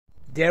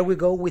There we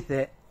go with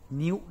the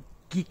new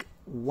geek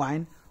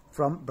wine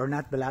from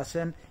Bernard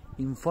Bassen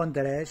in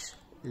Fontedicto,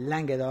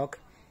 Languedoc.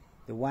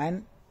 The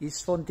wine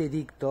is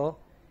Fontedicto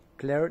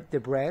Clair de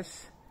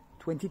Braisses,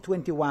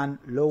 2021,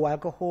 low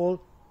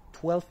alcohol,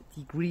 12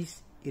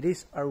 degrees. It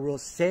is a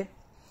rosé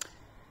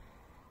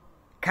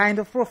kind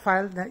of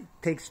profile that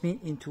takes me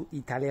into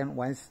Italian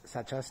wines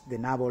such as the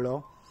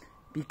Nebbiolo,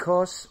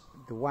 because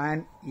the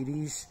wine, it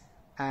is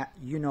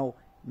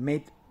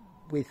made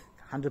with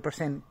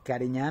 100%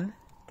 Carignan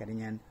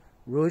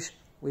Rouge,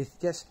 with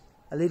just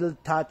a little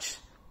touch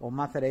or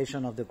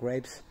maceration of the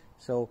grapes.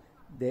 So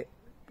the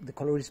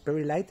color is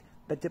very light,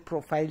 but the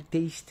profile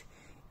taste,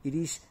 it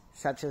is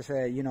such as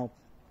it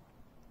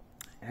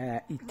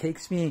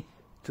takes me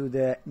to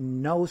the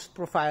nose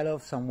profile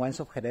of some wines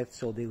of Jerez.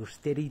 So the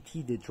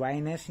austerity, the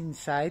dryness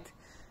inside,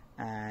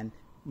 and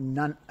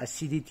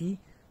non-acidity.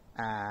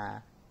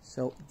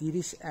 So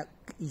this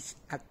is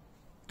a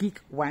geek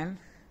wine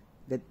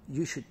that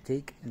you should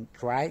take and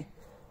try.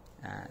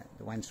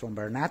 The wines from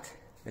Bernard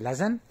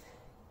Bassen.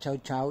 Ciao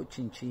ciao,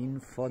 chin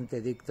chin,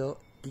 Fontedicto,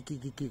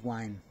 geeky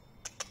wine.